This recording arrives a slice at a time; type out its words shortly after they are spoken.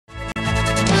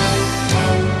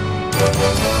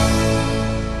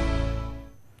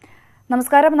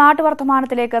നമസ്കാരം.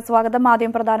 നാട്ടുവർത്തമാനത്തിലേക്ക് സ്വാഗതം.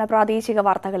 ആദ്യം പ്രധാന പ്രാദേശിക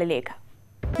വാർത്തകളിലേക്ക്.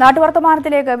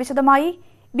 നാട്ടുവർത്തമാനത്തിലേക്ക് വിശദമായി.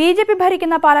 ബിജെപി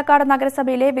ഭരിക്കുന്ന പാലക്കാട്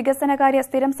നഗരസഭയിലെ വികസനകാര്യ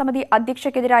സ്ഥിരം സമിതി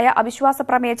അധ്യക്ഷയ്ക്കെതിരായ അവിശ്വാസ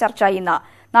പ്രമേയ ചർച്ച ഇന്ന്.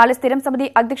 4 സ്ഥിരം സമിതി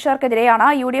അധ്യക്ഷർക്കെതിരെയാണ്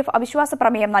UDF അവിശ്വാസ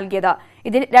പ്രമേയം നൽകിയത്.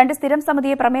 ഇതിൽ 2 സ്ഥിരം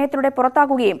സമിതിയെ പ്രമേയത്തിലൂടെ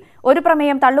പുറത്താക്കുകയും 1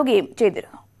 പ്രമേയം തള്ളുകയും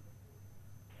ചെയ്തിരുന്നു.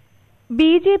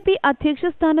 ബിജെപി അധ്യക്ഷ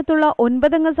സ്ഥാനത്തുള്ള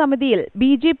 9 അംഗ സമിതിയിൽ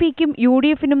ബിജെപിക്കും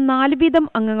UDFനും 4 വീതം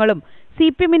അംഗങ്ങളും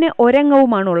CPMന് 1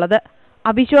 അംഗവുമാണുള്ളത്.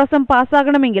 അവിശ്വാസം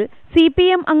പാസ്സാകണമെങ്കിൽ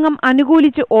CPM അംഗം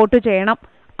അനുകൂലിച്ച് വോട്ട് ചെയ്യണം.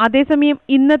 അതേസമയം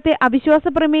ഇന്നത്തെ അവിശ്വാസ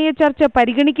പ്രമേയ ചർച്ച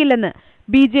പരിഗണിക്കില്ലെന്ന്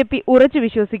ബിജെപി ഉറച്ചു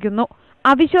വിശ്വസിക്കുന്നു.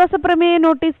 അവിശ്വാസ പ്രമേയ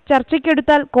നോട്ടീസ്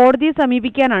ചർച്ചയ്ക്കെടുത്താൽ കോടതിയെ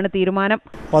സമീപിക്കാനാണ് തീരുമാനം.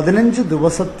 15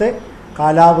 ദിവസത്തെ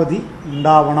കാലാവധി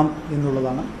ഉണ്ടാവണം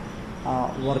എന്നുള്ളതാണ്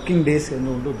വർക്കിംഗ് ഡേയ്സ്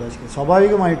എന്നുകൊണ്ട് ഉദ്ദേശിക്കുന്നത്.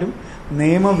 സ്വാഭാവികമായിട്ടും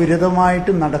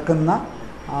നിയമവിരുദ്ധമായിട്ട് നടക്കുന്ന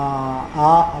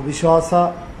ആ അവിശ്വാസ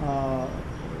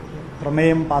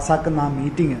പ്രമേയം പാസ്സാക്കുന്ന ആ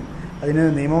മീറ്റിംഗ് അതിന്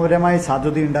നിയമപരമായ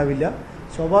സാധ്യതയുണ്ടാവില്ല.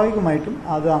 സ്വാഭാവികമായിട്ടും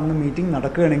അത് അന്ന് മീറ്റിംഗ്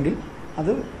നടക്കുകയാണെങ്കിൽ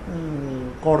അത്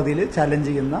കോടതിയിൽ ചാലഞ്ച്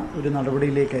ചെയ്യുന്ന ഒരു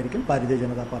നടപടിയിലേക്കായിരിക്കും ഭാരതീയ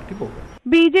ജനതാ പാർട്ടി പോകുക.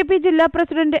 ബിജെപി ജില്ലാ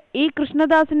പ്രസിഡന്റ് ഇ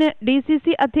കൃഷ്ണദാസിന് DCC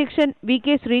അധ്യക്ഷൻ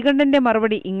VK ശ്രീകണ്ഠന്റെ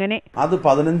മറുപടി ഇങ്ങനെ: അത്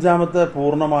 15ാമത്തെ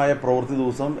പൂർണ്ണമായ പ്രവൃത്തി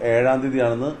ദിവസം 7-ാം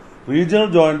തീയതിയാണെന്ന് റീജിയണൽ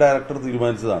ജോയിന്റ് ഡയറക്ടർ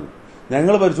തീരുമാനിച്ചതാണ്.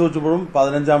 ഞങ്ങൾ പരിശോധിച്ചപ്പോഴും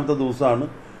 15ാമത്തെ ദിവസമാണ്.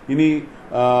 ഇനി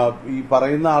ഈ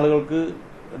പറയുന്ന ആളുകൾക്ക്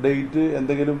ഡേറ്റ്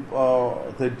എന്തെങ്കിലും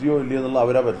തെറ്റിയോ ഇല്ലയോ എന്നുള്ള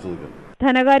അവരാ പരിശോധിക്കണം.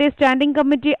 ധനകാര്യ സ്റ്റാൻഡിംഗ്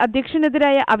കമ്മിറ്റി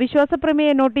അധ്യക്ഷനെതിരായ അവിശ്വാസ പ്രമേയ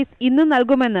നോട്ടീസ് ഇന്ന്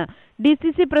നൽകുമെന്ന്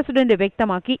DCC പ്രസിഡന്റ്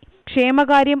വ്യക്തമാക്കി.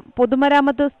 ക്ഷേമകാര്യം,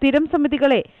 പൊതുമരാമത്ത് സ്ഥിരം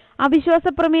സമിതികളെ അവിശ്വാസ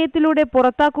പ്രമേയത്തിലൂടെ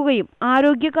പുറത്താക്കുകയും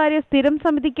ആരോഗ്യകാര്യ സ്ഥിരം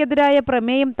സമിതിക്കെതിരായ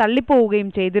പ്രമേയം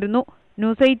തള്ളിപ്പോവുകയും ചെയ്തിരുന്നു.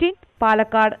 ന്യൂസ് 18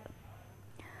 പാലക്കാട്.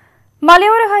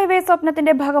 മലയോര ഹൈവേ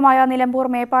സ്വപ്നത്തിന്റെ ഭാഗമായ നിലമ്പൂർ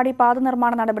മേപ്പാടി പാത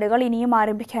നിർമ്മാണ നടപടികൾ ഇനിയും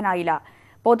ആരംഭിക്കാനായില്ല.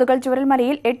 പോത്തുകൽ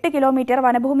ചുരൽമലയിൽ 8 കിലോമീറ്റർ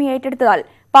വനഭൂമി ഏറ്റെടുത്താൽ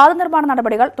പാത നിർമ്മാണ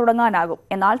നടപടികൾ തുടങ്ങാനാകും.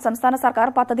 എന്നാൽ സംസ്ഥാന സർക്കാർ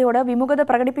പദ്ധതിയോട് വിമുഖത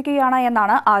പ്രകടിപ്പിക്കുകയാണ്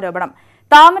എന്നാണ് ആരോപണം.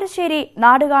 താമരശ്ശേരി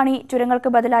നാടുകാണി ചുരങ്ങൾക്ക്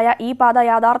ബദലായ ഈ പാത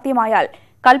യാഥാർത്ഥ്യമായാൽ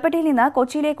കൽപ്പറ്റയിൽ നിന്ന്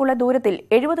കൊച്ചിയിലേക്കുള്ള ദൂരത്തിൽ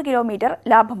 70 കിലോമീറ്റർ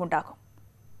ലാഭമുണ്ടാകും.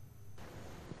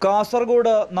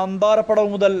 കാസർഗോഡ്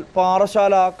നന്താരപ്പടവ് മുതൽ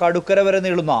പാറശാല കടുക്കര വരെ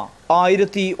നീളുന്ന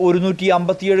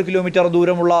 1157 കിലോമീറ്റർ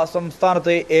ദൂരമുള്ള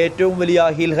സംസ്ഥാനത്തെ ഏറ്റവും വലിയ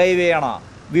ഹിൽ ഹൈവേയാണ്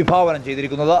വിഭാവനം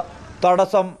ചെയ്തിരിക്കുന്നത്.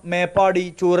 തടസ്സം മേപ്പാടി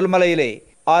ചൂരൽമലയിലെ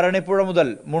ആരണിപ്പുഴ മുതൽ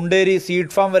മുണ്ടേരി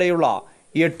സീഡ് ഫാം വരെയുള്ള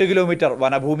 8 കിലോമീറ്റർ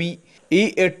വനഭൂമി. ഈ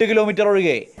 8 കിലോമീറ്റർ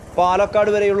ഒഴികെ പാലക്കാട്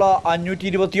വരെയുള്ള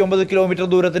 529 കിലോമീറ്റർ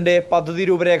ദൂരത്തിന്റെ പദ്ധതി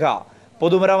രൂപരേഖ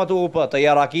പൊതുമരാമത്ത് വകുപ്പ്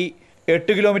തയ്യാറാക്കി.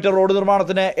 8 കിലോമീറ്റർ റോഡ്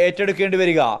നിർമ്മാണത്തിന് ഏറ്റെടുക്കേണ്ടി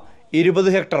വരിക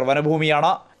 20 ഹെക്ടർ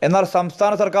വനഭൂമിയാണ്. എന്നാൽ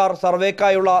സംസ്ഥാന സർക്കാർ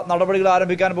സർവേക്കായുള്ള നടപടികൾ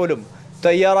ആരംഭിക്കാൻ പോലും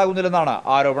തയ്യാറാകുന്നില്ലെന്നാണ്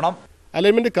ആരോപണം.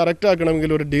 അലൈൻമെന്റ് കറക്റ്റ്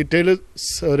ആക്കണമെങ്കിൽ ഒരു ഡീറ്റെയിൽ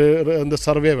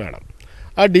സർവേ വേണം.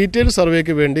 ആ ഡീറ്റെയിൽ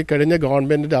സർവേക്ക് വേണ്ടി കഴിഞ്ഞ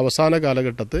ഗവൺമെൻറ്റിൻ്റെ അവസാന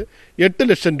കാലഘട്ടത്തിൽ 8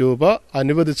 ലക്ഷം രൂപ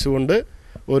അനുവദിച്ചുകൊണ്ട്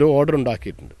ഒരു ഓർഡർ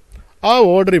ഉണ്ടാക്കിയിട്ടുണ്ട്. ആ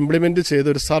ഓർഡർ ഇംപ്ലിമെൻറ്റ് ചെയ്ത്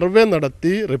ഒരു സർവേ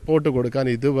നടത്തി റിപ്പോർട്ട് കൊടുക്കാൻ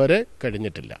ഇതുവരെ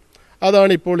കഴിഞ്ഞിട്ടില്ല.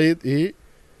 അതാണ് ഇപ്പോൾ ഈ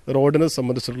റോഡിനെ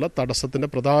സംബന്ധിച്ചുള്ള തടസ്സത്തിൻ്റെ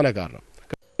പ്രധാന കാരണം.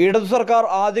 ഇടതു സർക്കാർ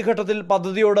ആദ്യഘട്ടത്തിൽ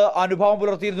പദ്ധതിയോട് അനുഭാവം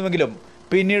പുലർത്തിയിരുന്നുവെങ്കിലും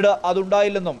പിന്നീട്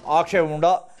അതുണ്ടായില്ലെന്നും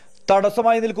ആക്ഷേപമുണ്ട്.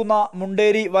 തടസ്സമായി നിൽക്കുന്ന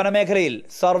മുണ്ടേരി വനമേഖലയിൽ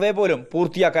സർവേ പോലും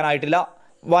പൂർത്തിയാക്കാനായിട്ടില്ല.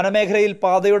 വനമേഖലയിൽ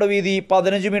പാതയുടെ വീതി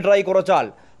 15 മീറ്ററായി കുറച്ചാൽ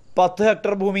 10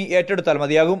 ഹെക്ടർ ഭൂമി ഏറ്റെടുത്താൽ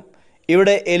മതിയാകും.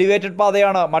 ഇവിടെ എലിവേറ്റഡ്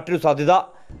പാതയാണ് മറ്റൊരു സാധ്യത.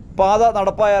 പാത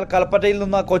നടപ്പായാൽ കൽപ്പറ്റയിൽ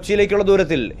നിന്ന് കൊച്ചിയിലേക്കുള്ള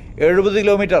ദൂരത്തിൽ 70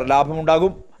 കിലോമീറ്റർ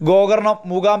ലാഭമുണ്ടാകും. ഗോകർണം,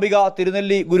 മൂകാംബിക,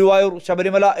 തിരുനെല്ലി, ഗുരുവായൂർ,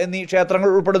 ശബരിമല എന്നീ ക്ഷേത്രങ്ങൾ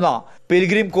ഉൾപ്പെടുന്ന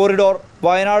pilgrim corridor,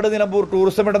 Wayanad Nilambur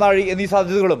tourism ഇടനാഴി എന്നീ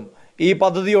സാധ്യതകളും ഈ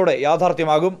പദ്ധതിയോടെ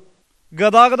യാഥാർത്ഥ്യമാകും.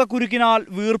 ഗതാഗത കുരുക്കിനാൽ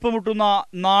വീർപ്പുമുട്ടുന്ന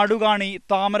നാടുകാണി,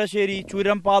 താമരശ്ശേരി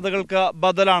ചുരം പാതകൾക്ക്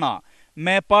ബദലാണ്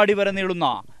മേപ്പാടി വരെ നീളുന്ന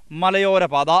മലയോര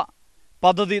പാത.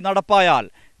 പദ്ധതി നടപ്പായാൽ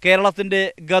കേരളത്തിന്റെ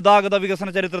ഗതാഗത വികസന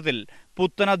ചരിത്രത്തിൽ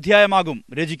പുത്തൻ അധ്യായമാകും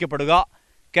രചിക്കപ്പെടുക.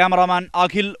 Cameraman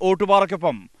Akhil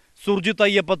ഓട്ടുപാറയ്ക്കൊപ്പം Surjit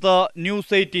Ayyappath,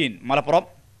 news 18 Malappuram.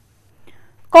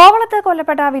 കോവളത്ത്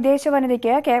കൊല്ലപ്പെട്ട വിദേശ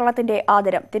വനിതയ്ക്ക് കേരളത്തിന്റെ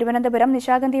ആദരം. തിരുവനന്തപുരം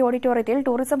നിശാഗന്ധി ഓഡിറ്റോറിയത്തിൽ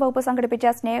ടൂറിസം വകുപ്പ് സംഘടിപ്പിച്ച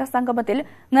സ്നേഹസംഗമത്തിൽ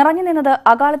നിറഞ്ഞു നിന്നത്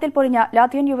അകാലത്തിൽ പൊലിഞ്ഞ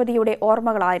ലാത്വിയൻ യുവതിയുടെ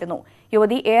ഓർമ്മകളായിരുന്നു.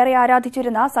 യുവതി ഏറെ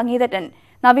ആരാധിച്ചിരുന്ന സംഗീതജ്ഞൻ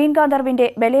നവീൻ ഗാന്ധർവിന്റെ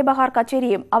ബലെ ബഹാർ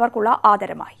കച്ചേരിയും അവർക്കുള്ള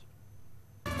ആദരമായി.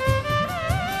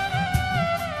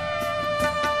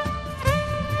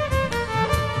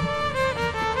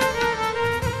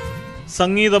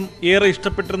 സംഗീതം ഏറെ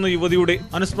ഇഷ്ടപ്പെട്ടിരുന്ന യുവതിയുടെ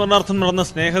അനുസ്മരണാർത്ഥം നടന്ന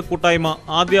സ്നേഹക്കൂട്ടായ്മ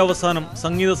ആദ്യാവസാനം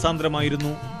സംഗീത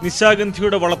സാന്ദ്രമായിരുന്നു.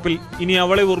 നിശാഗന്ധിയുടെ വളപ്പിൽ ഇനി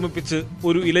അവളെ ഓർമ്മിപ്പിച്ച്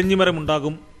ഒരു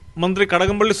ഇലഞ്ഞിമരമുണ്ടാകും. മന്ത്രി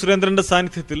കടകംപള്ളി സുരേന്ദ്രന്റെ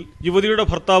സാന്നിധ്യത്തിൽ യുവതിയുടെ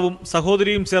ഭർത്താവും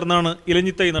സഹോദരിയും ചേർന്നാണ്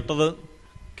ഇലഞ്ഞിത്തൈ നട്ടത്.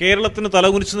 കേരളത്തിന്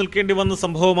തലകുനിച്ചു നിൽക്കേണ്ടി വന്ന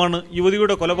സംഭവമാണ്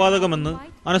യുവതിയുടെ കൊലപാതകമെന്ന്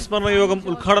അനുസ്മരണ യോഗം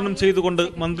ഉദ്ഘാടനം ചെയ്തുകൊണ്ട്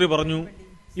മന്ത്രി പറഞ്ഞു.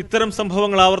 ഇത്തരം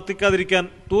സംഭവങ്ങൾ ആവർത്തിക്കാതിരിക്കാൻ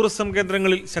ടൂറിസം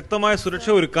കേന്ദ്രങ്ങളിൽ ശക്തമായ സുരക്ഷ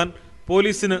ഒരുക്കാൻ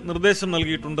പോലീസിന് നിർദ്ദേശം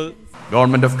നൽകിയിട്ടുണ്ട്.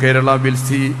 Government of Kerala will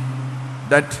see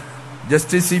that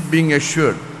justice is being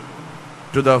assured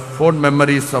to the fond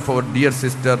memories of our dear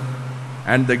sister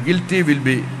and the guilty will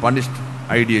be punished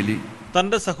ideally.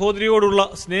 തന്റെ സഹോദരിയോടുള്ള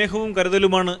സ്നേഹവും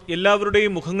കരുതലുമാണ്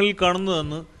എല്ലാവരുടെയും മുഖങ്ങളിൽ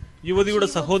കാണുന്നതെന്ന് യുവതിയുടെ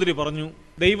സഹോദരി പറഞ്ഞു.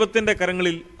 ദൈവത്തിന്റെ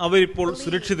കരങ്ങളിൽ അവരിപ്പോൾ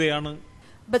സുരക്ഷിതയാണ്.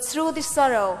 But through this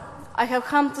sorrow, I have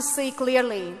come to see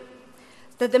clearly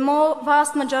that the more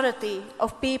vast majority of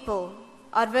people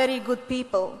are very good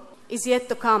people is yet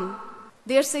to come.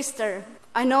 Dear sister,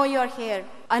 I know you are here.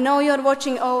 I know you are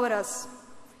watching over us.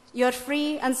 You are free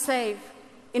and safe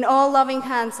in all loving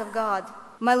hands of God.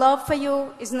 My love for you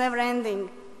is never ending,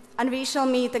 and we shall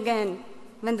meet again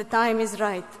when the time is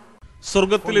right.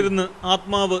 സ്വർഗത്തിലിരുന്ന്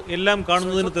ആത്മാവ് എല്ലാം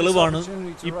കാണുന്നതിന് തെളിവാണ്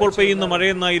ഇപ്പോൾ പെയ്യുന്ന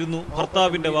മഴയെന്നായിരുന്നു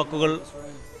ഭർത്താവിന്റെ വാക്കുകൾ.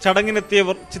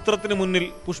 ചടങ്ങിനെത്തിയവർ ചിത്രത്തിന് മുന്നിൽ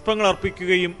പുഷ്പങ്ങൾ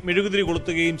അർപ്പിക്കുകയും മെഴുകുതിരി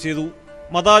കൊളുത്തുകയും ചെയ്തു.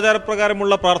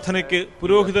 മതാചാരപ്രകാരമുള്ള പ്രാർത്ഥനയ്ക്ക്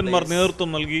പുരോഹിതന്മാർ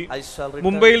നേതൃത്വം നൽകി.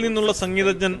 മുംബൈയിൽ നിന്നുള്ള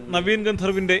സംഗീതജ്ഞൻ നവീൻ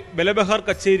ഗന്ധർവിന്റെ ബലബഹാർ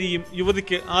കച്ചേരിയും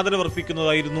യുവതിക്ക്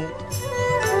ആദരവർപ്പിക്കുന്നതായിരുന്നു.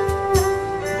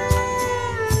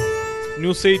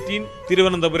 ന്യൂസ് 18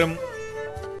 തിരുവനന്തപുരം.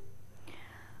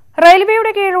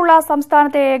 റെയിൽവേയുടെ കീഴിലുള്ള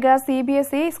സംസ്ഥാനത്തെ ഏക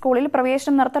CBSE സ്കൂളിൽ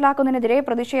പ്രവേശനം നിർത്തലാക്കുന്നതിനെതിരെ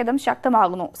പ്രതിഷേധം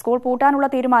ശക്തമാകുന്നു. സ്കൂൾ പൂട്ടാനുള്ള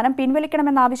തീരുമാനം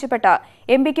പിൻവലിക്കണമെന്നാവശ്യപ്പെട്ട്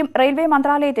MPക്കും റെയിൽവേ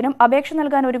മന്ത്രാലയത്തിനും അപേക്ഷ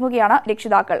നൽകാൻ ഒരുങ്ങുകയാണ്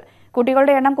രക്ഷിതാക്കൾ.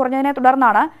 കുട്ടികളുടെ എണ്ണം കുറഞ്ഞതിനെ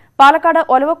തുടർന്നാണ് പാലക്കാട്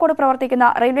ഒലവക്കോട് പ്രവർത്തിക്കുന്ന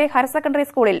റെയിൽവേ ഹയർ സെക്കൻഡറി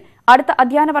സ്കൂളിൽ അടുത്ത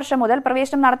അധ്യയന വർഷം മുതൽ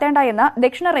പ്രവേശനം നടത്തേണ്ട എന്ന്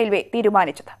ദക്ഷിണ റെയിൽവേ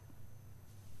തീരുമാനിച്ചത്.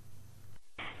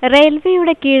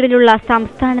 റെയിൽവേയുടെ കീഴിലുള്ള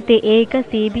സംസ്ഥാനത്തെ ഏക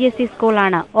CBSE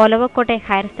സ്കൂളാണ് ഒലവക്കോട്ടെ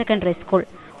ഹയർ സെക്കൻഡറി സ്കൂൾ.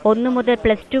 1 മുതൽ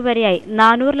 +2 വരെയായി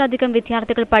 400-ലധികം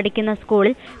വിദ്യാർത്ഥികൾ പഠിക്കുന്ന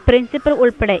സ്കൂളിൽ പ്രിൻസിപ്പൽ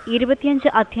ഉൾപ്പെടെ 25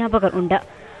 അധ്യാപകർ ഉണ്ട്.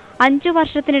 5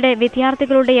 വർഷത്തിനിടെ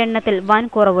വിദ്യാർത്ഥികളുടെ എണ്ണത്തിൽ വൻ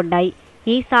കുറവുണ്ടായി.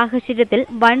 ഈ സാഹചര്യത്തിൽ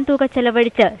വൻ തുക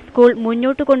ചെലവഴിച്ച് സ്കൂൾ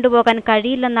മുന്നോട്ട് കൊണ്ടുപോകാൻ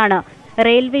കഴിയില്ലെന്നാണ്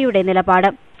റെയിൽവേയുടെ നിലപാട്.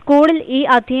 സ്കൂളിൽ ഈ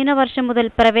അധ്യയന വർഷം മുതൽ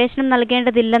പ്രവേശനം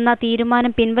നൽകേണ്ടതില്ലെന്ന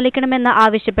തീരുമാനം പിൻവലിക്കണമെന്ന്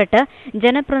ആവശ്യപ്പെട്ട്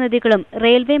ജനപ്രതിനിധികളും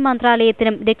റെയിൽവേ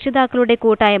മന്ത്രാലയത്തിനും രക്ഷിതാക്കളുടെ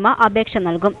കൂട്ടായ്മ അപേക്ഷ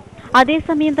നൽകും.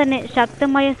 അതേസമയം തന്നെ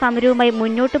ശക്തമായ സമരവുമായി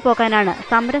മുന്നോട്ടു പോകാനാണ്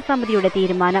സമരസമിതിയുടെ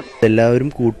തീരുമാനം. എല്ലാവരും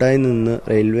കൂട്ടായി നിന്ന്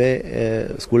റെയിൽവേ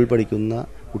സ്കൂളിൽ പഠിക്കുന്ന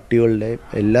കുട്ടികളുടെ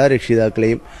എല്ലാ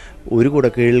രക്ഷിതാക്കളെയും ഒരു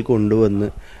കുടക്കീഴിൽ കൊണ്ടുവന്ന്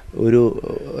ഒരു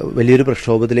വലിയൊരു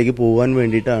പ്രക്ഷോഭത്തിലേക്ക് പോകാൻ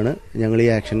വേണ്ടിയിട്ടാണ് ഞങ്ങൾ ഈ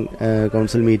ആക്ഷൻ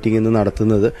കൗൺസിൽ മീറ്റിംഗ് ഇന്ന്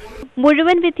നടത്തുന്നത്.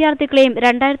 മുഴുവൻ വിദ്യാർത്ഥികളെയും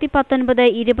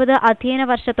 2019-20 അധ്യയന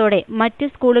വർഷത്തോടെ മറ്റ്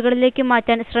സ്കൂളുകളിലേക്ക്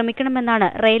മാറ്റാൻ ശ്രമിക്കണമെന്നാണ്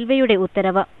റെയിൽവേയുടെ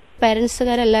ഉത്തരവ്.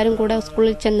 പാരൻസുകാരെല്ലാവരും കൂടെ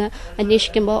സ്കൂളിൽ ചെന്ന്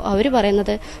അന്വേഷിക്കുമ്പോൾ അവർ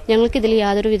പറയുന്നത് ഞങ്ങൾക്കിതിൽ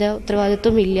യാതൊരുവിധ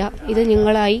ഉത്തരവാദിത്വം ഇല്ല, ഇത്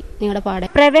നിങ്ങളുടെ പാടെ.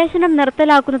 പ്രവേശനം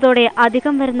നിർത്തലാക്കുന്നതോടെ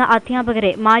അധികം വരുന്ന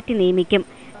അധ്യാപകരെ മാറ്റി നിയമിക്കും.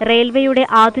 റെയിൽവേയുടെ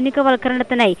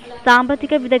ആധുനികവൽക്കരണത്തിനായി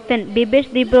സാമ്പത്തിക വിദഗ്ധൻ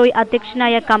ബിബേഷ് ദിബ്രോയ്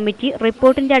അധ്യക്ഷനായ കമ്മിറ്റി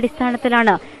റിപ്പോർട്ടിന്റെ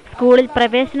അടിസ്ഥാനത്തിലാണ് സ്കൂളിൽ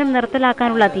പ്രവേശനം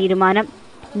നിർത്തലാക്കാനുള്ള തീരുമാനം.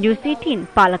 ന്യൂസ് 18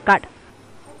 പാലക്കാട്.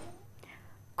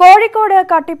 കോഴിക്കോട്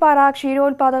കട്ടിപ്പാറ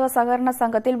ക്ഷീരോത്പാദക സഹകരണ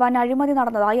സംഘത്തിൽ വൻ അഴിമതി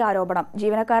നടന്നതായി ആരോപണം.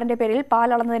 ജീവനക്കാരന്റെ പേരിൽ പാൽ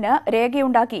അളന്നതിന്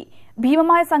രേഖയുണ്ടാക്കി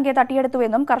ഭീമമായ സംഖ്യ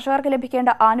തട്ടിയെടുത്തുവെന്നും കർഷകർക്ക് ലഭിക്കേണ്ട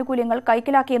ആനുകൂല്യങ്ങൾ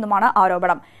കൈക്കലാക്കിയെന്നുമാണ്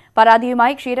ആരോപണം.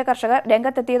 പരാതിയുമായി ക്ഷീരകർഷകർ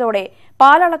രംഗത്തെത്തിയതോടെ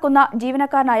പാലളക്കുന്ന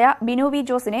ജീവനക്കാരനായ ബിനു വി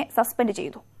ജോസിനെ സസ്പെൻഡ്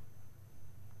ചെയ്തു.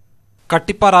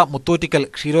 കട്ടിപ്പാറ മുത്തോറ്റിക്കൽ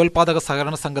ക്ഷീരോത്പാദക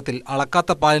സഹകരണ സംഘത്തിൽ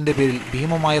അളക്കാത്ത പാലിന്റെ പേരിൽ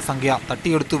ഭീമമായ സംഖ്യ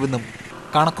തട്ടിയെടുത്തുവെന്നും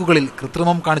കണക്കുകളിൽ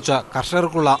കൃത്രിമം കാണിച്ച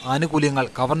കർഷകർക്കുള്ള ആനുകൂല്യങ്ങൾ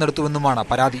കവർന്നെടുത്തുവെന്നുമാണ്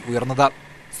പരാതി ഉയർന്നത്.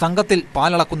 സംഘത്തിൽ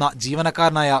പാലളക്കുന്ന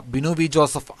ജീവനക്കാരനായ ബിനു വി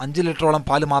ജോസഫ് 5 ലിറ്ററോളം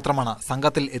പാല് മാത്രമാണ്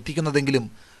സംഘത്തിൽ എത്തിക്കുന്നതെങ്കിലും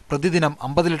പ്രതിദിനം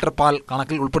 50 ലിറ്റർ പാൽ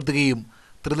കണക്കിൽ ഉൾപ്പെടുത്തുകയും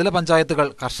ത്രിതല പഞ്ചായത്തുകൾ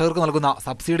കർഷകർക്ക് നൽകുന്ന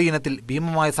സബ്സിഡി ഇനത്തിൽ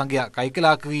ഭീമമായ സംഖ്യ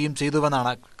കൈക്കലാക്കുകയും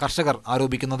ചെയ്തുവെന്നാണ് കർഷകർ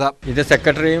ആരോപിക്കുന്നത്. ഇത്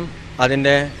സെക്രട്ടറിയും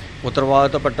അതിൻ്റെ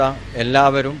ഉത്തരവാദിത്തപ്പെട്ട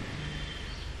എല്ലാവരും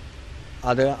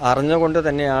അത് അറിഞ്ഞുകൊണ്ട്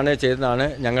തന്നെയാണ് ചെയ്തതാണ്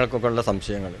ഞങ്ങൾക്കൊക്കെ ഉള്ള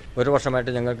സംശയങ്ങൾ. 1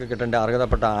 വർഷമായിട്ട് ഞങ്ങൾക്ക് കിട്ടേണ്ട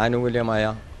അർഹതപ്പെട്ട ആനുകൂല്യമായ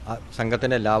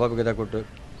സംഘത്തിൻ്റെ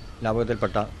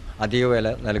ലാഭത്തിൽപ്പെട്ട അധിക വില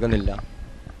നൽകുന്നില്ല.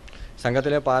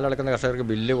 സംഘത്തിലെ പാലളക്കുന്ന കർഷകർക്ക്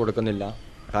ബില്ല് കൊടുക്കുന്നില്ല,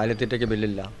 കാലിത്തീറ്റയ്ക്ക്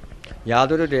ബില്ലില്ല.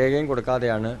 യാതൊരു രേഖയും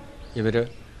കൊടുക്കാതെയാണ് ഇവർ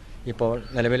ഇപ്പോൾ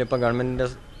നിലവിലിപ്പം ഗവൺമെൻറ്റിൻ്റെ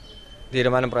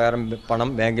തീരുമാനം പ്രകാരം പണം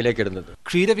ബാങ്കിലേക്ക് ഇടുന്നത്.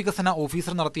 ക്ഷീരവികസന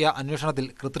ഓഫീസർ നടത്തിയ അന്വേഷണത്തിൽ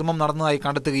കൃത്രിമം നടന്നതായി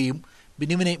കണ്ടെത്തുകയും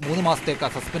ബിനുവിനെ 3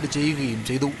 മാസത്തേക്ക് സസ്പെൻഡ് ചെയ്യുകയും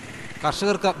ചെയ്തു.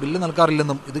 കർഷകർക്ക് ബില്ല്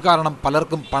നൽകാറില്ലെന്നും ഇത് കാരണം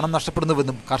പലർക്കും പണം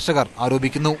നഷ്ടപ്പെടുന്നുവെന്നും കർഷകർ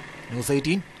ആരോപിക്കുന്നു. ന്യൂസ്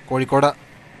 18 കോഴിക്കോട്.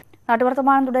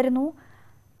 നാട്ടുവർത്തമാനം തുടരുന്നു.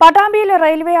 പട്ടാമ്പിയിൽ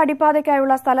റെയിൽവേ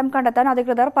അടിപ്പാതയ്ക്കായുള്ള സ്ഥലം കണ്ടെത്താൻ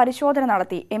അധികൃതർ പരിശോധന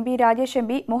നടത്തി. MP Rajesh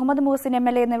MP, Muhammad Muhsin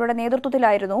MLA എന്നിവരുടെ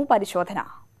നേതൃത്വത്തിലായിരുന്നു പരിശോധന.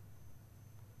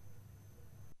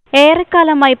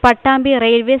 ഏറെക്കാലമായി പട്ടാമ്പി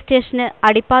റെയിൽവേ സ്റ്റേഷന്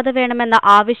അടിപ്പാത വേണമെന്ന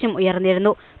ആവശ്യം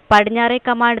ഉയർന്നിരുന്നു. പടിഞ്ഞാറേ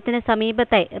കമാണ്ടത്തിന്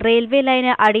സമീപത്തായി റെയിൽവേ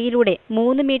ലൈന് അടിയിലൂടെ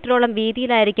 3 മീറ്ററോളം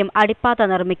വീതിയിലായിരിക്കും അടിപ്പാത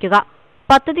നിർമ്മിക്കുക.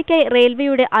 പദ്ധതിക്കായി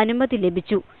റെയിൽവേയുടെ അനുമതി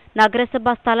ലഭിച്ചു. നഗരസഭ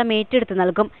സ്ഥലം ഏറ്റെടുത്ത്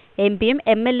നൽകും. എംപിയും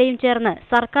MLAയും ചേർന്ന്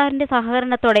സർക്കാരിന്റെ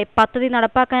സഹകരണത്തോടെ പദ്ധതി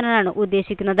നടപ്പാക്കാനാണ്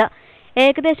ഉദ്ദേശിക്കുന്നത്.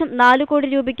 ഏകദേശം 4 കോടി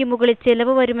രൂപയ്ക്ക് മുകളിൽ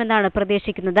ചെലവ് വരുമെന്നാണ്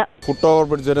പ്രതീക്ഷിക്കുന്നത്. ഫുട് ഓവർ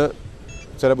ബ്രിഡ്ജിന്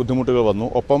ചില ബുദ്ധിമുട്ടുകൾ വന്നു.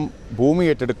 ഒപ്പം ഭൂമി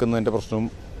ഏറ്റെടുക്കുന്നതിൻ്റെ പ്രശ്നവും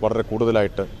വളരെ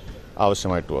കൂടുതലായിട്ട്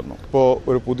ആവശ്യമായിട്ട് വന്നു. ഇപ്പോൾ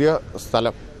ഒരു പുതിയ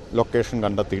സ്ഥലം ലൊക്കേഷൻ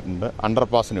കണ്ടെത്തിയിട്ടുണ്ട്.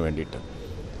 അണ്ടർപാസിന് വേണ്ടിയിട്ട്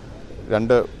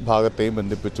 2 ഭാഗത്തെയും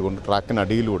ബന്ധിപ്പിച്ചുകൊണ്ട്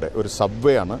ട്രാക്കിനടിയിലൂടെ ഒരു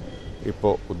സബ്വേ ആണ്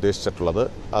ഇപ്പോൾ ഉദ്ദേശിച്ചിട്ടുള്ളത്.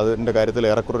 അതിൻ്റെ കാര്യത്തിൽ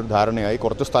ഏറെക്കുറെ ഒരു ധാരണയായി.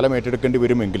 കുറച്ച് സ്ഥലം ഏറ്റെടുക്കേണ്ടി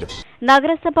വരുമെങ്കിലും.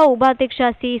 നഗരസഭ ഉപാധ്യക്ഷ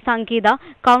C. സംഗീത,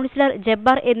 കൌൺസിലർ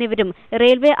ജബ്ബാർ എന്നിവരും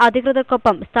റെയിൽവേ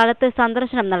അധികൃതർക്കൊപ്പം സ്ഥലത്ത്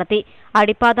സന്ദർശനം നടത്തി.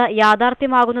 അടിപ്പാത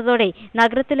യാഥാർത്ഥ്യമാകുന്നതോടെ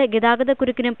നഗരത്തിലെ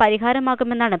ഗതാഗതക്കുരുക്കിനും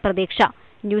പരിഹാരമാകുമെന്നാണ് പ്രതീക്ഷ.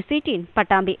 ന്യൂസ് 18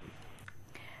 പട്ടാമ്പി.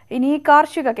 ഇനി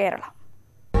കാർഷിക കേരളം.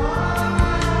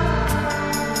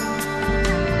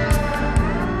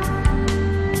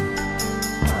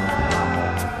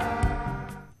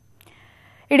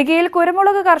 ഇടുക്കിയിൽ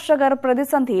കുരുമുളക് കർഷകർ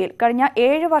പ്രതിസന്ധിയിൽ. കഴിഞ്ഞ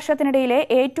 7 വർഷത്തിനിടയിലെ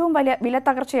ഏറ്റവും വലിയ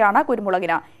വിലത്തകർച്ചയാണ്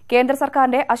കുരുമുളകിന്. കേന്ദ്ര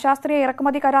സർക്കാരിന്റെ അശാസ്ത്രീയ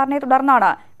ഇറക്കുമതി കരാറിനെ തുടർന്നാണ്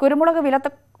കുരുമുളക് വില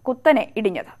കുത്തനെ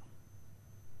ഇടിഞ്ഞത്.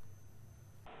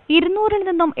 200-ൽ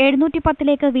നിന്നും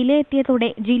 710-ലേക്ക്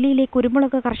വിലയെത്തിയതോടെ ജില്ലയിലെ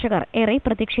കുരുമുളക് കർഷകർ ഏറെ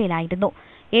പ്രതീക്ഷയിലായിരുന്നു.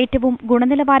 ഏറ്റവും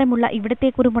ഗുണനിലവാരമുള്ള ഇവിടുത്തെ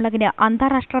കുരുമുളകിന്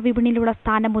അന്താരാഷ്ട്ര വിപണിയിലുള്ള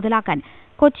സ്ഥാനം മുതലാക്കാൻ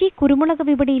കൊച്ചി കുരുമുളക്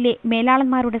വിപണിയിലെ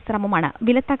മേലാളന്മാരുടെ ശ്രമമാണ്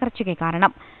വിലത്തകർച്ചയ്ക്ക്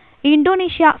കാരണം.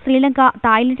 ഇന്തോനേഷ്യ, ശ്രീലങ്ക,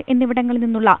 തായ്ലൻഡ് എന്നിവിടങ്ങളിൽ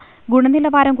നിന്നുള്ള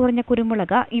ഗുണനിലവാരം കുറഞ്ഞ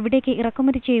കുരുമുളക് ഇവിടേക്ക്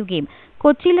ഇറക്കുമതി ചെയ്യുകയും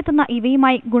കൊച്ചിയിലെത്തുന്ന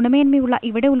ഇവയുമായി ഗുണമേന്മയുള്ള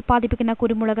ഇവിടെ ഉൽപ്പാദിപ്പിക്കുന്ന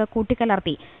കുരുമുളക്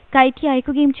കൂട്ടിക്കലർത്തി കയറ്റി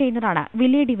അയക്കുകയും ചെയ്യുന്നതാണ്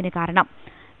വിലയിടിവിന് കാരണം.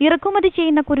 ഇറക്കുമതി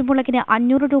ചെയ്യുന്ന കുരുമുളകിന്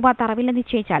 500 രൂപ തറവില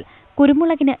നിശ്ചയിച്ചാൽ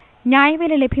കുരുമുളകിന്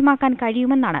ന്യായവില ലഭ്യമാക്കാൻ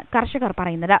കഴിയുമെന്നാണ് കർഷകർ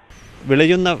പറയുന്നത്.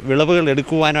 വിളയുന്ന വിളവുകൾ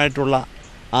എടുക്കുവാനായിട്ടുള്ള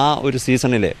ആ ഒരു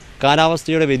സീസണിൽ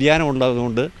കാലാവസ്ഥയുടെ വ്യതിയാനം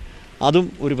ഉള്ളതുകൊണ്ട് അതും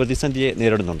ഒരു പ്രതിസന്ധിയെ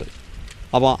നേരിടുന്നുണ്ട്.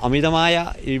 അപ്പോൾ അമിതമായ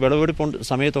ഈ വിളവെടുപ്പ്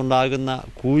സമയത്തുണ്ടാകുന്ന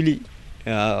കൂലി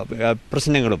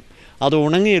പ്രശ്നങ്ങളും അത്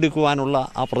ഉണങ്ങിയെടുക്കുവാനുള്ള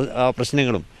ആ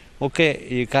പ്രശ്നങ്ങളും ഒക്കെ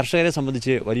ഈ കർഷകരെ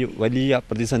സംബന്ധിച്ച് വലിയ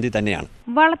പ്രതിസന്ധി തന്നെയാണ്.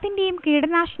 വളത്തിന്റെയും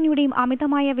കീടനാശിനിയുടെയും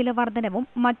അമിതമായ വില വർധനവും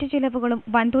മറ്റു ചെലവുകളും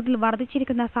വൻതോതിൽ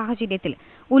വർദ്ധിച്ചിരിക്കുന്ന സാഹചര്യത്തിൽ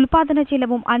ഉൽപാദന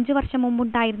ചെലവും 5 വർഷം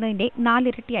മുമ്പുണ്ടായിരുന്നതിന്റെ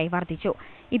 4 ഇരട്ടിയായി വർദ്ധിച്ചു.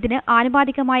 ഇതിന്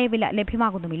ആനുപാതികമായ വില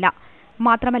ലഭ്യമാകുന്നുമില്ല.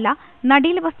 മാത്രമല്ല,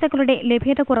 നടീൽ വസ്തുക്കളുടെ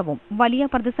ലഭ്യതക്കുറവും വലിയ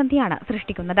പ്രതിസന്ധിയാണ്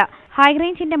സൃഷ്ടിക്കുന്നത്.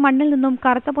 ഹൈറേഞ്ചിന്റെ മണ്ണിൽ നിന്നും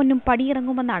കറുത്ത പൊന്നും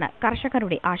പടിയിറങ്ങുമെന്നാണ്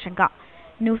കർഷകരുടെ ആശങ്ക.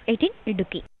 ന്യൂസ് 18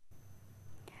 ഇടുക്കി.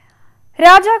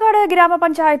 രാജാക്കാട്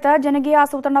ഗ്രാമപഞ്ചായത്ത് ജനകീയ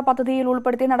ആസൂത്രണ പദ്ധതിയിൽ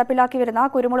ഉൾപ്പെടുത്തി നടപ്പിലാക്കി വരുന്ന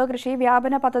കുരുമുളക് കൃഷി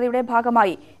വ്യാപന പദ്ധതിയുടെ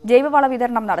ഭാഗമായി ജൈവവള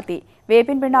വിതരണം നടത്തി.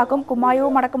 വേപ്പിൻ പിണ്ണാക്കും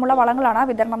കുമ്മായവും അടക്കമുള്ള വളങ്ങളാണ്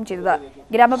വിതരണം ചെയ്തത്.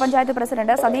 ഗ്രാമപഞ്ചായത്ത്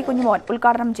പ്രസിഡന്റ് സതി കുഞ്ഞുമോൻ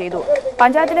ഉദ്ഘാടനം ചെയ്തു.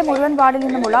 പഞ്ചായത്തിലെ മുഴുവൻ വാർഡിൽ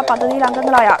നിന്നുമുള്ള പദ്ധതിയിൽ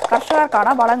അംഗങ്ങളായ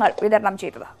കർഷകർക്കാണ് വളങ്ങൾ വിതരണം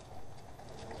ചെയ്തത്.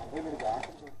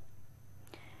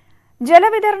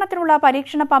 ജലവിതരണത്തിനുള്ള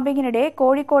പരീക്ഷണ പമ്പിങ്ങിനിടെ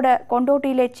കോഴിക്കോട്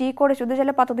കൊണ്ടോട്ടിയിലെ ചീക്കോട്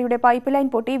ശുദ്ധജല പദ്ധതിയുടെ പൈപ്പ് ലൈൻ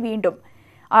പൊട്ടി വീണ്ടും.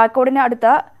 ആക്കോടിന്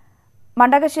അടുത്ത്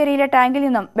മണ്ടകശ്ശേരിയിലെ ടാങ്കിൽ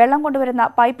നിന്നും വെള്ളം കൊണ്ടുവരുന്ന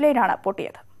പൈപ്പ് ലൈനാണ്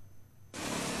പൊട്ടിയത്.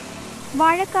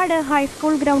 വാഴക്കാട്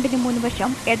ഹൈസ്കൂൾ ഗ്രൌണ്ടിന്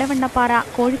മുൻവശം എടവണ്ണപ്പാറ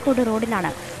കോഴിക്കോട്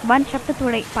റോഡിലാണ് വൻ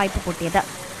ശബ്ദത്തോടെ പൈപ്പ് പൊട്ടിയത്.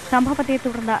 സംഭവത്തെ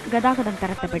തുടർന്ന് ഗതാഗതം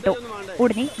തടസ്സപ്പെട്ടു.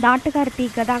 ഉടനെ നാട്ടുകാരെത്തി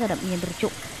ഗതാഗതം നിയന്ത്രിച്ചു.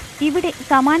 ഇവിടെ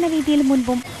സമാന രീതിയിൽ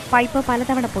മുൻപും പൈപ്പ്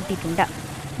പലതവണ പൊട്ടിയിട്ടുണ്ട്.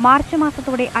 മാർച്ച്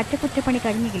മാസത്തോടെ അറ്റകുറ്റപ്പണി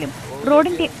കഴിഞ്ഞെങ്കിലും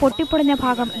റോഡിന്റെ പൊട്ടിപ്പൊളിഞ്ഞ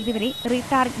ഭാഗം ഇതുവരെ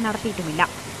റീടാറിംഗ് നടത്തിയിട്ടുമില്ല.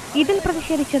 ഇതിൽ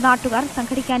പ്രതിഷേധിച്ച് നാട്ടുകാർ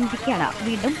സംഘടിക്കാനിരിക്കെയാണ്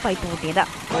വീണ്ടും പൈപ്പ് പൊട്ടിയത്.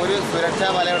 ഒരു സുരക്ഷാ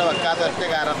വല ഇവിടെ വെക്കാത്ത ഒറ്റ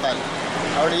കാരണത്താൽ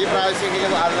അവിടെ ഈ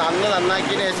പ്രാവശ്യമെങ്കിലും അത് അന്ന്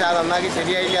നന്നാക്കിയതിനു ശേഷം അത് നന്നാക്കി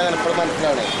ശരിയായില്ല എന്നാണ് ഇപ്പോൾ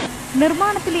മനസ്സിലാവുന്നത്.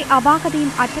 നിർമ്മാണത്തിലെ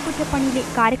അപാകതയും അറ്റകുറ്റപ്പണിയിലെ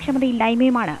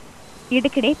കാര്യക്ഷമതയില്ലായ്മയുമാണ്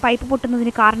ഇടയ്ക്കിടെ പൈപ്പ്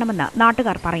പൊട്ടുന്നതിന് കാരണമെന്ന്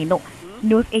നാട്ടുകാർ പറയുന്നു.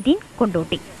 ന്യൂസ് 18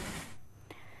 കൊണ്ടോട്ടി.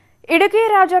 ഇടുക്കി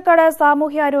രാജാക്കാട്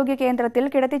സാമൂഹ്യാരോഗ്യ കേന്ദ്രത്തിൽ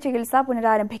കിടത്തി ചികിത്സ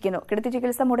പുനരാരംഭിക്കുന്നു. കിടത്തി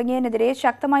ചികിത്സ മുടങ്ങിയതിനെതിരെ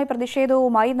ശക്തമായ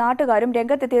പ്രതിഷേധവുമായി നാട്ടുകാരും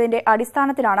രംഗത്തെത്തിയതിന്റെ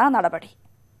അടിസ്ഥാനത്തിലാണ് നടപടി.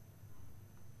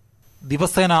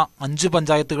 ദിവസേന 5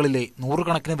 പഞ്ചായത്തുകളിലെ 100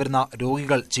 കണക്കിന് വരുന്ന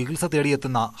രോഗികൾ ചികിത്സ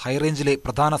തേടിയെത്തുന്ന ഹൈറേഞ്ചിലെ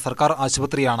പ്രധാന സർക്കാർ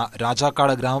ആശുപത്രിയാണ്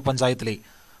രാജാക്കാട് ഗ്രാമപഞ്ചായത്തിലെ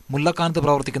മുല്ലക്കാനത്ത്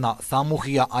പ്രവർത്തിക്കുന്ന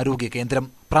സാമൂഹിക ആരോഗ്യ കേന്ദ്രം.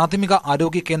 പ്രാഥമിക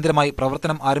ആരോഗ്യ കേന്ദ്രമായി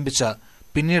പ്രവർത്തനം ആരംഭിച്ച്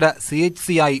പിന്നീട് CHC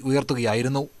ആയി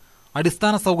ഉയർത്തുകയായിരുന്നു.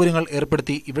 അടിസ്ഥാന സൗകര്യങ്ങൾ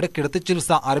ഏർപ്പെടുത്തി ഇവിടെ കിടത്തി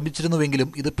ചികിത്സ ആരംഭിച്ചിരുന്നുവെങ്കിലും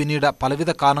ഇത് പിന്നീട്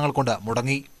പലവിധ കാരണങ്ങൾ കൊണ്ട്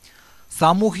മുടങ്ങി.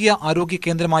 സാമൂഹിക ആരോഗ്യ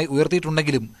കേന്ദ്രമായി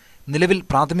ഉയർത്തിയിട്ടുണ്ടെങ്കിലും നിലവിൽ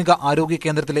പ്രാഥമിക ആരോഗ്യ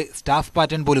കേന്ദ്രത്തിലെ സ്റ്റാഫ്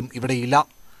പാറ്റേൺ പോലും ഇവിടെയില്ല.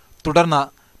 തുടർന്ന്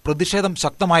പ്രതിഷേധം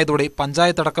ശക്തമായതോടെ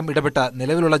പഞ്ചായത്തടക്കം ഇടപെട്ട്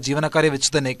നിലവിലുള്ള ജീവനക്കാരെ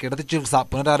വെച്ച് തന്നെ കിടത്തി ചികിത്സ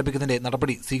പുനരാരംഭിക്കുന്നതിന്റെ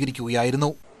നടപടി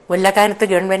സ്വീകരിക്കുകയായിരുന്നു. മുല്ലക്കാനത്ത്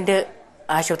ഗവൺമെന്റ്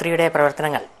ആശുപത്രിയുടെ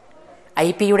പ്രവർത്തനങ്ങൾ,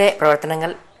 IPയുടെ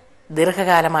പ്രവർത്തനങ്ങൾ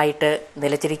ദീർഘകാലമായിട്ട്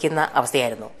നിലച്ചിരിക്കുന്ന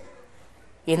അവസ്ഥയായിരുന്നു.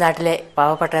 ഈ നാട്ടിലെ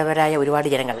പാവപ്പെട്ടവരായ ഒരുപാട്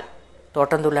ജനങ്ങൾ,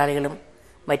 തോട്ടം തൊഴിലാളികളും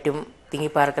മറ്റും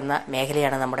തിങ്ങിപ്പാർക്കുന്ന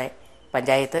മേഖലയാണ് നമ്മുടെ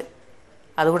പഞ്ചായത്ത്.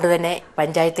 അതുകൊണ്ട് തന്നെ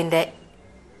പഞ്ചായത്തിൻ്റെ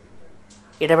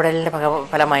ഇടപെടലിൻ്റെ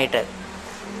ഫലമായിട്ട്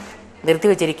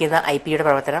നിർത്തിവച്ചിരിക്കുന്ന IP-യുടെ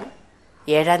പ്രവർത്തനം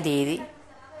 7-ാം തീയതി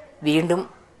വീണ്ടും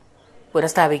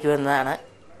പുനഃസ്ഥാപിക്കുമെന്നാണ്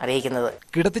അറിയിക്കുന്നത്.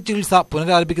 കിടത്തി ചികിത്സ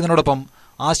പുനരാരംഭിക്കുന്നതിനോടൊപ്പം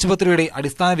ആശുപത്രിയുടെ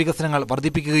അടിസ്ഥാന വികസനങ്ങൾ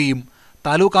വർദ്ധിപ്പിക്കുകയും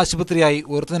താലൂക്ക് ആശുപത്രിയായി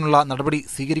ഉയർത്തുന്നതിനുള്ള നടപടി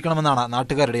സ്വീകരിക്കണമെന്നാണ്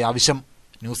നാട്ടുകാരുടെ ആവശ്യം.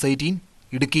 ന്യൂസ് 18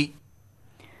 ഇടുക്കി.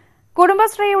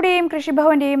 കുടുംബശ്രീയുടെയും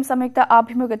കൃഷിഭവന്റെയും സംയുക്ത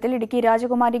ആഭിമുഖ്യത്തിൽ ഇടുക്കി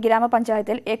രാജകുമാരി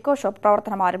ഗ്രാമപഞ്ചായത്തിൽ എക്കോ ഷോപ്പ്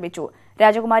പ്രവർത്തനം ആരംഭിച്ചു.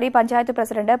 രാജകുമാരി പഞ്ചായത്ത്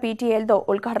പ്രസിഡന്റ് PT എൽദോ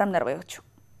ഉദ്ഘാടനം നിർവഹിച്ചു.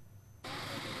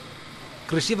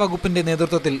 കൃഷി വകുപ്പിന്റെ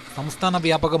നേതൃത്വത്തിൽ സംസ്ഥാന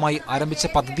വ്യാപകമായി ആരംഭിച്ച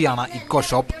പദ്ധതിയാണ് ഇക്കോ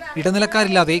ഷോപ്പ്.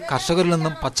 ഇടനിലക്കാരില്ലാതെ കർഷകരിൽ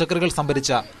നിന്നും പച്ചക്കറികൾ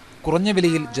സംഭരിച്ച് കുറഞ്ഞ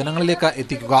വിലയിൽ ജനങ്ങളിലേക്ക്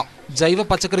എത്തിക്കുക, ജൈവ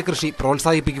പച്ചക്കറി കൃഷി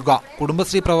പ്രോത്സാഹിപ്പിക്കുക,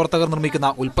 കുടുംബശ്രീ പ്രവർത്തകർ നിർമ്മിക്കുന്ന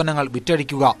ഉൽപ്പന്നങ്ങൾ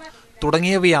വിറ്റഴിക്കുക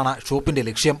തുടങ്ങിയവയാണ് ഷോപ്പിന്റെ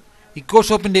ലക്ഷ്യം. ഇക്കോ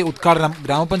ഷോപ്പിന്റെ ഉദ്ഘാടനം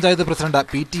ഗ്രാമപഞ്ചായത്ത് പ്രസിഡന്റ്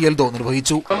PT എൽദോ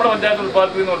നിർവഹിച്ചു. നമ്മുടെ പഞ്ചായത്ത്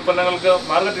ഉൽപ്പാദിപ്പിക്കുന്ന ഉൽപ്പന്നങ്ങൾക്ക്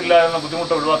മാർക്കറ്റ് ഇല്ല എന്ന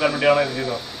ബുദ്ധിമുട്ട് ഒഴിവാക്കാൻ വേണ്ടിയാണ് ഇത്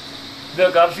ചെയ്യുന്നത്. ഇത്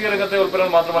കാർഷിക രംഗത്തെ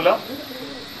ഉൽപ്പന്നങ്ങൾ മാത്രമല്ല,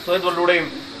 സ്വയം തൊഴിലൂടെയും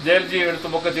JLG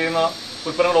എടുത്തുമൊക്കെ ചെയ്യുന്ന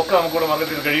ഉൽപ്പന്നങ്ങളൊക്കെ നമുക്കിവിടെ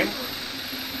മാർക്കറ്റ് ചെയ്യാൻ കഴിയും.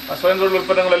 സ്വയം തൊഴിൽ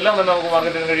ഉൽപ്പന്നങ്ങളെല്ലാം തന്നെ നമുക്ക്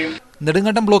മാർക്കറ്റ് ചെയ്യാൻ കഴിയും.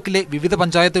 നെടുങ്കണ്ടം ബ്ലോക്കിലെ വിവിധ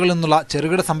പഞ്ചായത്തുകളിൽ നിന്നുള്ള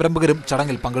ചെറുകിട സംരംഭകരും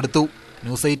ചടങ്ങിൽ പങ്കെടുത്തു.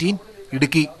 ന്യൂസ് 18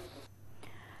 ഇടുക്കി.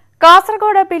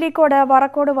 കാസർഗോഡ് പിലിക്കോട്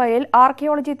വറക്കോട് വയലിൽ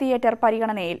ആർക്കിയോളജി തിയേറ്റർ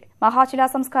പരിഗണനയിൽ. മഹാശിലാ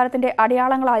സംസ്കാരത്തിന്റെ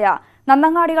അടയാളങ്ങളായ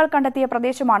നന്നങ്ങാടികൾ കണ്ടെത്തിയ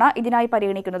പ്രദേശമാണ് ഇതിനായി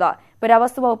പരിഗണിക്കുന്നത്.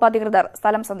 പുരാവസ്തു വകുപ്പ് അധികൃതർ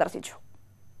സ്ഥലം സന്ദർശിച്ചു.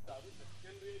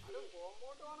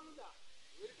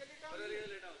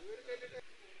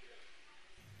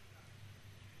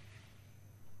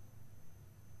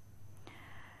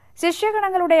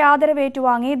 ശിഷ്യഗണങ്ങളുടെ ആദരവ്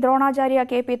ഏറ്റുവാങ്ങി ദ്രോണാചാര്യ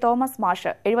KP തോമസ്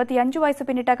മാഷ്. 75 വയസ്സ്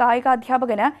പിന്നിട്ട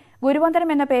കായികാധ്യാപകന് ഗുരുവന്ദനം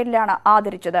എന്ന പേരിലാണ്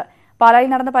ആദരിച്ചത്. പാലായിൽ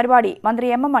നടന്ന പരിപാടി മന്ത്രി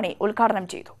M. M. മണി ഉദ്ഘാടനം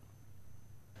ചെയ്തു.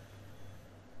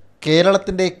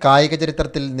 കേരളത്തിന്റെ കായിക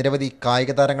ചരിത്രത്തിൽ നിരവധി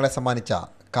കായിക താരങ്ങളെ സമ്മാനിച്ച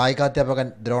കായികാധ്യാപകൻ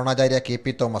Dronacharya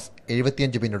KP Thomas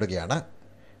 75 പിന്നിടുകയാണ്.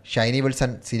 Shiny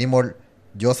Wilson, Sinimol,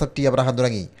 Joseph T. Abraham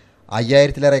തുടങ്ങി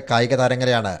 5000-ലേറെ കായിക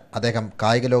താരങ്ങളെയാണ് അദ്ദേഹം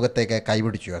കായിക ലോകത്തേക്ക്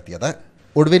കൈപിടിച്ചുയർത്തിയത്.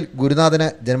 ഒടുവിൽ ഗുരുനാഥന്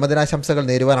ജന്മദിനാശംസകൾ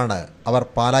നേരുവാനാണ് അവർ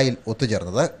പാലായിൽ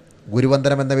ഒത്തുചേർന്നത്.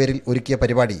 ഗുരുവന്ദനം എന്ന പേരിൽ ഒരുക്കിയ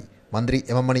പരിപാടി മന്ത്രി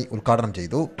M. M. മണി ഉദ്ഘാടനം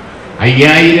ചെയ്തു.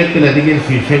 5000-ത്തിലധികം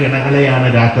ശിഷ്യഗണങ്ങളെയാണ്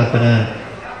രാഷ്ട്രത്തിന്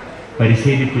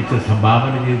പരിശീലിപ്പിച്ച്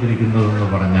സംഭാവന ചെയ്തിരിക്കുന്നതെന്ന്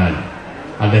പറഞ്ഞാൽ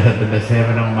അദ്ദേഹത്തിൻ്റെ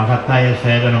സേവനം മഹത്തായ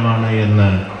സേവനമാണ് എന്ന്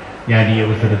ഞാൻ ഈ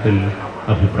അവസരത്തിൽ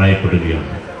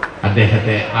അഭിപ്രായപ്പെടുകയാണ്.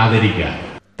 അദ്ദേഹത്തെ ആദരിക്കാൻ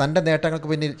തന്റെ നേട്ടങ്ങൾക്ക്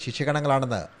പിന്നിൽ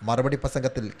ശിഷ്യഗണങ്ങളാണെന്ന് മറുപടി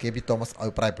പ്രസംഗത്തിൽ KP തോമസ്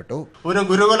അഭിപ്രായപ്പെട്ടു. ഒരു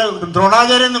ഗുരുകുല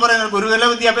ദ്രോണാചാര്യ എന്ന് പറയുന്ന ഗുരുകുല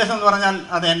വിദ്യാഭ്യാസം എന്ന് പറഞ്ഞാൽ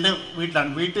അത് എൻ്റെ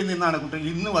വീട്ടിലാണ്, വീട്ടിൽ നിന്നാണ് കുട്ടികൾ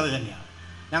ഇന്നും അത് തന്നെയാണ്.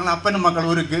 ഞങ്ങൾ അപ്പനും മക്കളും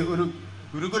ഒരു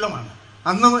ഗുരുകുലമാണ്.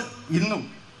 അന്നും ഇന്നും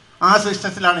ആ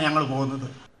സിസ്റ്റത്തിലാണ് ഞങ്ങൾ പോകുന്നത്.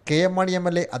 KM മാണി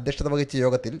MLA അധ്യക്ഷത വഹിച്ച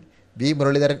യോഗത്തിൽ V.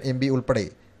 മുരളീധരൻ MP ഉൾപ്പെടെ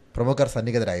പ്രമുഖർ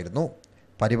സന്നിഹിതരായിരുന്നു.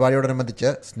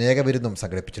 പരിപാടിയോടനുബന്ധിച്ച് സ്നേഹവിരുന്നും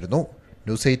സംഘടിപ്പിച്ചിരുന്നു.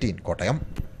 ന്യൂസ് 18 കോട്ടയം.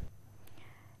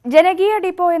 ജനകീയ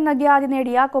ഡിപ്പോ എന്ന ഖ്യാതി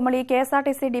നേടിയ കുമളി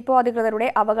KSRTC ഡിപ്പോ അധികൃതരുടെ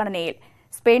അവഗണനയിൽ.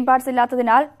 സ്പെയിൻ പാർട്സ്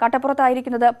ഇല്ലാത്തതിനാൽ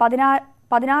കട്ടപ്പുറത്തായിരിക്കുന്നത്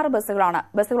 16 ബസ്സുകളാണ്.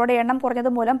 ബസ്സുകളുടെ എണ്ണം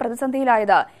കുറഞ്ഞതുമൂലം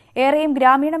പ്രതിസന്ധിയിലായത് ഏറെയും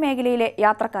ഗ്രാമീണ മേഖലയിലെ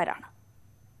യാത്രക്കാരാണ്.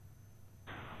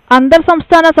 അന്തർ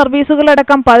സംസ്ഥാന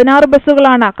സർവീസുകളടക്കം 16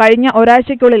 ബസ്സുകളാണ് കഴിഞ്ഞ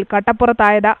ഒരാഴ്ചയ്ക്കുള്ളിൽ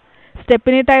കട്ടപ്പുറത്തായത്.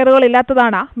 സ്റ്റെപ്പിനി ടയറുകൾ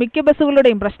ഇല്ലാത്തതാണ് മിക്ക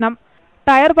ബസ്സുകളുടെയും പ്രശ്നം.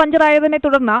 ടയർ പഞ്ചറായതിനെ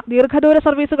തുടർന്ന് ദീർഘദൂര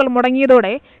സർവീസുകൾ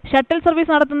മുടങ്ങിയതോടെ ഷട്ടിൽ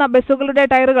സർവീസ് നടത്തുന്ന ബസ്സുകളുടെ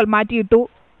ടയറുകൾ മാറ്റിയിട്ടു.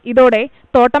 ഇതോടെ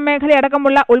തോട്ടം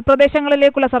മേഖലയടക്കമുള്ള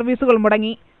ഉൾപ്രദേശങ്ങളിലേക്കുള്ള സർവീസുകൾ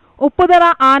മുടങ്ങി. ഉപ്പുതറ,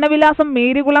 ആനവിലാസം,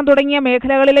 മേരികുളം തുടങ്ങിയ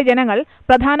മേഖലകളിലെ ജനങ്ങൾ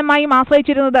പ്രധാനമായും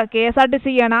ആശ്രയിച്ചിരുന്നത്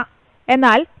KSRTCയാണ്.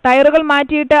 എന്നാൽ ടയറുകൾ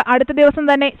മാറ്റിയിട്ട് അടുത്ത ദിവസം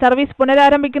തന്നെ സർവീസ്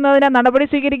പുനരാരംഭിക്കുന്നതിന് നടപടി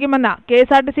സ്വീകരിക്കുമെന്ന്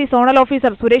KSRTC സോണൽ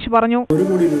ഓഫീസർ സുരേഷ് പറഞ്ഞു. 1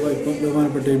 കോടി രൂപ ഇപ്പോൾ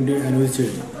ബഹുമാനപ്പെട്ട MD അനുവദിച്ചു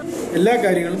കഴിഞ്ഞു. എല്ലാ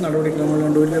കാര്യങ്ങളും നടപടിക്രമങ്ങൾ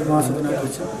കൊണ്ട് 1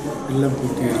 മാസത്തിനകത്ത് എല്ലാം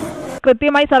പൂർത്തീകരിക്കും.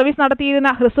 കൃത്യമായി സർവീസ് നടത്തിയിരുന്ന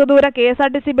ഹ്രസ്വദൂര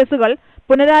KSRTC ബസ്സുകൾ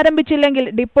പുനരാരംഭിച്ചില്ലെങ്കിൽ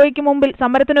ഡിപ്പോയ്ക്ക് മുമ്പിൽ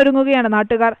സമരത്തിനൊരുങ്ങുകയാണ്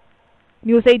നാട്ടുകാർ.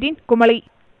 ന്യൂസ് 18 കുമളി.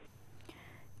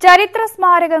 ചരിത്ര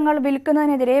സ്മാരകങ്ങൾ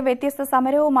വിൽക്കുന്നതിനെതിരെ വ്യത്യസ്ത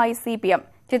സമരവുമായി CPM.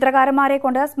 ചിത്രകാരന്മാരെ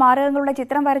കൊണ്ട് സ്മാരകങ്ങളുടെ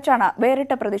ചിത്രം വരച്ചാണ്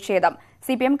വേറിട്ട പ്രതിഷേധം.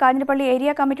 CPM കാഞ്ഞിരപ്പള്ളി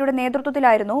ഏരിയ കമ്മിറ്റിയുടെ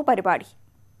നേതൃത്വത്തിലായിരുന്നു പരിപാടി.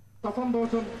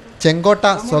 ചെങ്കോട്ട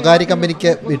സ്വകാര്യ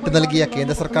കമ്പനിക്ക് വിട്ടു നൽകിയ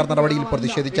കേന്ദ്ര സർക്കാർ നടപടിയിൽ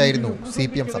പ്രതിഷേധിച്ചായിരുന്നു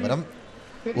CPM സമരം.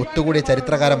 ഒത്തുകൂടിയ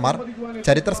ചരിത്രകാരന്മാർ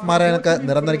ചരിത്ര സ്മാരകങ്ങൾക്ക്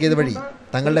നിറം നൽകിയത് വഴി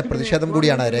തങ്ങളുടെ പ്രതിഷേധം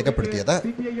കൂടിയാണ് രേഖപ്പെടുത്തിയത്.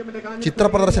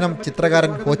 ചിത്രപ്രദർശനം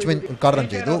ചിത്രകാരൻ ഹോച്ച്മിൻ ഉദ്ഘാടനം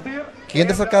ചെയ്തു.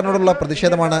 കേന്ദ്ര സർക്കാരിനോടുള്ള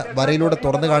പ്രതിഷേധമാണ് വരയിലൂടെ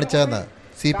തുറന്നു കാണിച്ചതെന്ന്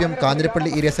CPM Kanjirappally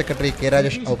area secretary K.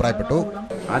 Rajesh അഭിപ്രായപ്പെട്ടു.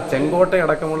 ആ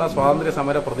ചെങ്കോട്ടയടക്കമുള്ള സ്വാതന്ത്ര്യ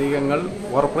സമര പ്രതീകങ്ങൾ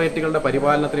കോർപ്പറേറ്റുകളുടെ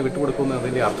പരിപാലനത്തിന്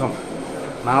വിട്ടുകൊടുക്കുന്നതിൻ്റെ അർത്ഥം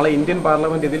നാളെ ഇന്ത്യൻ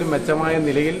പാർലമെന്റ് ഇതിലും മെച്ചമായ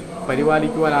നിലയിൽ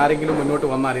പരിപാലിക്കുവാൻ ആരെങ്കിലും മുന്നോട്ട്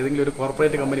വന്നാൽ, ഏതെങ്കിലും ഒരു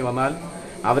കോർപ്പറേറ്റ് കമ്പനി വന്നാൽ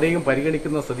അവരെയും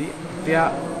പരിഗണിക്കുന്ന സ്ഥിതി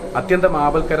അത്യന്തം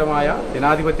ആപൽക്കരമായ,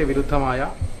 ജനാധിപത്യ വിരുദ്ധമായ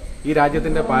ഈ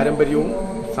രാജ്യത്തിൻ്റെ പാരമ്പര്യവും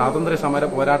സ്വാതന്ത്ര്യ സമര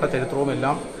പോരാട്ട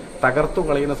ചരിത്രവുമെല്ലാം തകർത്തു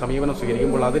കളയുന്ന സമീപനം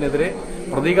സ്വീകരിക്കുമ്പോൾ അതിനെതിരെ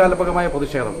പ്രതീകാത്മകമായ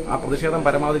പ്രതിഷേധം, ആ പ്രതിഷേധം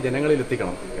പരമാവധി ജനങ്ങളിൽ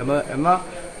എത്തിക്കണം എന്ന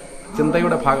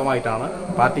ചിന്തയുടെ ഭാഗമായിട്ടാണ്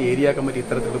പാർട്ടി ഏരിയ കമ്മിറ്റി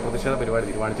ഇത്തരത്തിലൊരു പ്രതിഷേധ പരിപാടി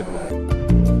തീരുമാനിച്ചിട്ടുള്ളത്.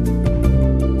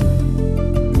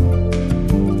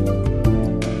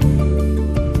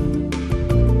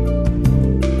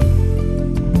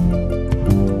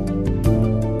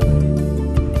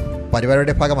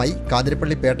 പരിപാടിയുടെ ഭാഗമായി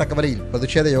കാഞ്ഞിരപ്പള്ളി പേട്ടക്കവലയിൽ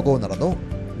പ്രതിഷേധ യോഗവും നടന്നു.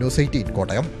 ന്യൂസ് 18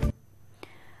 കോട്ടയം.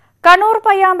 കണ്ണൂർ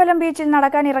പയ്യാമ്പലം ബീച്ചിൽ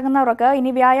നടക്കാൻ ഇറങ്ങുന്നവർക്ക്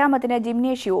ഇനി വ്യായാമത്തിന്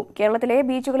ജിംനേഷ്യവും. കേരളത്തിലെ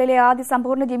ബീച്ചുകളിലെ ആദ്യ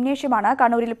സമ്പൂർണ്ണ ജിംനേഷ്യമാണ്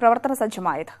കണ്ണൂരിൽ പ്രവർത്തന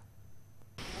സജ്ജമായത്.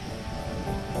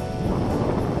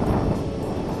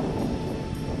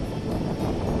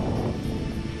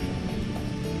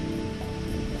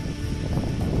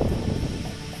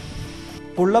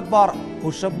 Pullup bar,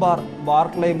 pushup bar, bar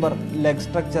climber, leg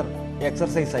structure,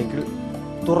 exercise cycle,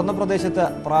 തുറന്ന പ്രദേശത്ത്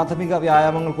പ്രാഥമിക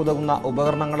വ്യായാമങ്ങൾക്കുതകുന്ന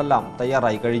ഉപകരണങ്ങളെല്ലാം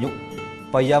തയ്യാറായി കഴിഞ്ഞു.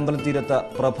 പയ്യാമ്പലം തീരത്ത്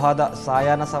പ്രഭാത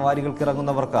സായാഹ്ന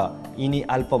സവാരികൾക്കിറങ്ങുന്നവർക്ക് ഇനി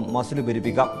അല്പം മസില്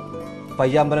പെരുപ്പിക്കാം.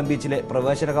 പയ്യാമ്പലം ബീച്ചിലെ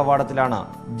പ്രവേശന കവാടത്തിലാണ്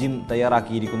ജിം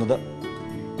തയ്യാറാക്കിയിരിക്കുന്നത്.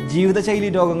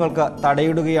 ജീവിതശൈലി രോഗങ്ങൾക്ക്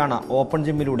തടയിടുകയാണ് ഓപ്പൺ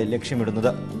ജിമ്മിലൂടെ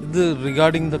ലക്ഷ്യമിടുന്നത്. ഇത്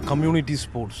റിഗാർഡിംഗ് ദ കമ്മ്യൂണിറ്റി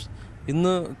സ്പോർട്സ്.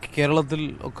 ഇന്ന് കേരളത്തിൽ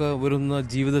ഒക്കെ വരുന്ന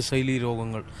ജീവിതശൈലി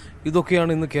രോഗങ്ങൾ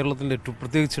ഇതൊക്കെയാണ് ഇന്ന് കേരളത്തിൻ്റെ ഏറ്റവും,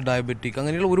 പ്രത്യേകിച്ച് ഡയബറ്റിക്,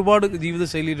 അങ്ങനെയുള്ള ഒരുപാട്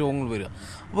ജീവിതശൈലി രോഗങ്ങൾ വരിക.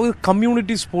 അപ്പോൾ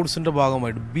കമ്മ്യൂണിറ്റി സ്പോർട്സിൻ്റെ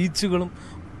ഭാഗമായിട്ട് ബീച്ചുകളും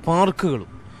പാർക്കുകളും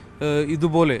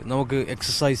ഇതുപോലെ നമുക്ക്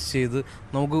എക്സസൈസ് ചെയ്ത്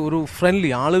നമുക്ക് ഒരു ഫ്രണ്ട്ലി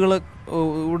ആളുകളെ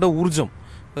ഊർജം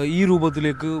ഈ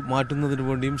രൂപത്തിലേക്ക് മാറ്റുന്നതിന്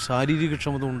വേണ്ടിയും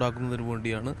ശാരീരികക്ഷമത ഉണ്ടാക്കുന്നതിന്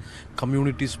വേണ്ടിയാണ്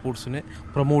കമ്മ്യൂണിറ്റി സ്പോർട്സിനെ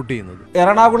പ്രൊമോട്ട് ചെയ്യുന്നത്.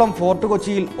 എറണാകുളം ഫോർട്ട്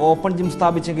കൊച്ചിയിൽ ഓപ്പൺ ജിം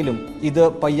സ്ഥാപിച്ചെങ്കിലും ഇത്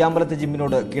പയ്യാമ്പലത്തെ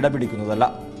ജിമ്മിനോട് കിടപിടിക്കുന്നതല്ല.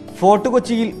 ഫോർട്ട്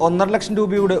കൊച്ചിയിൽ 1.5 ലക്ഷം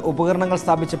രൂപയുടെ ഉപകരണങ്ങൾ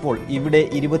സ്ഥാപിച്ചപ്പോൾ ഇവിടെ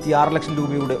 26 ലക്ഷം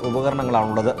രൂപയുടെ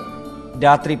ഉപകരണങ്ങളാണുള്ളത്.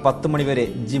 രാത്രി 10 മണിവരെ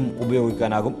ജിം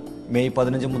ഉപയോഗിക്കാനാകും. മെയ്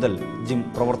 15 മുതൽ ജിം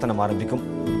പ്രവർത്തനം ആരംഭിക്കും.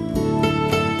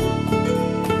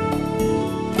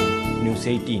 ന്യൂസ്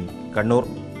 18 കണ്ണൂർ.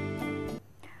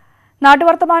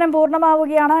 നാട്ടുവർത്തമാനം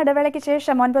പൂർണ്ണമാവുകയാണ്. ഇടവേളയ്ക്ക്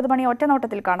ശേഷം 9 മണി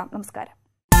ഒറ്റനോട്ടത്തിൽ കാണാം. നമസ്കാരം.